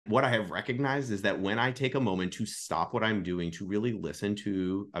what I have recognized is that when I take a moment to stop what I'm doing, to really listen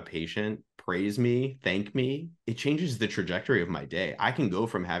to a patient praise me, thank me, it changes the trajectory of my day. I can go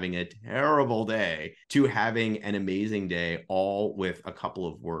from having a terrible day to having an amazing day, all with a couple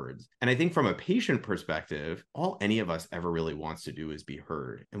of words. And I think from a patient perspective, all any of us ever really wants to do is be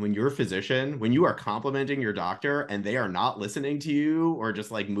heard. And when you're a physician, when you are complimenting your doctor and they are not listening to you or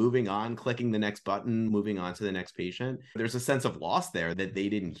just like moving on, clicking the next button, moving on to the next patient, there's a sense of loss there that they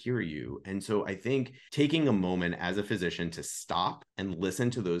didn't hear you. And so I think taking a moment as a physician to stop and listen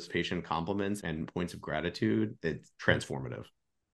to those patient compliments and points of gratitude, it's transformative.